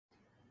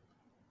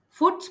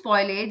Food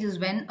spoilage is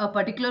when a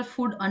particular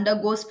food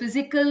undergoes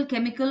physical,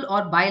 chemical,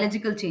 or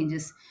biological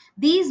changes.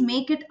 These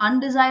make it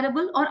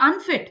undesirable or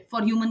unfit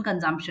for human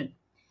consumption.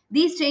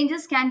 These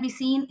changes can be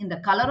seen in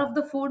the color of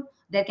the food,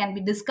 there can be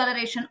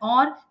discoloration,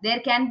 or there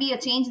can be a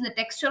change in the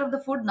texture of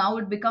the food. Now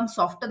it becomes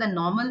softer than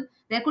normal.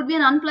 There could be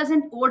an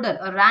unpleasant odor,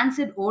 a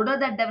rancid odor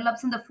that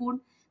develops in the food.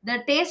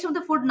 The taste of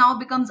the food now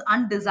becomes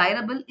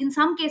undesirable. In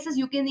some cases,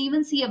 you can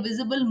even see a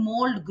visible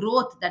mold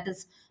growth that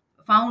is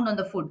found on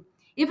the food.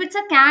 If it's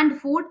a canned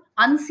food,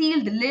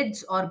 unsealed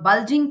lids or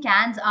bulging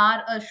cans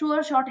are a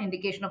sure shot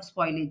indication of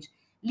spoilage.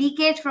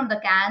 Leakage from the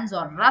cans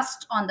or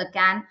rust on the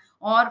can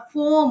or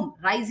foam,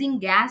 rising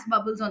gas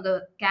bubbles on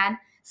the can,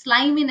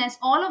 sliminess,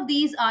 all of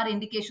these are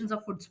indications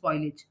of food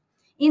spoilage.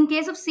 In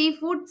case of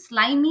seafood,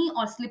 slimy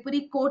or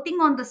slippery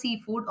coating on the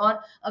seafood or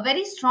a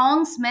very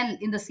strong smell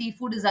in the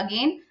seafood is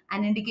again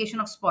an indication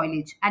of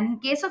spoilage. And in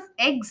case of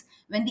eggs,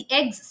 when the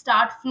eggs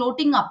start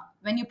floating up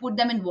when you put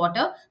them in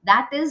water,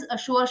 that is a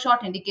sure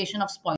shot indication of spoilage.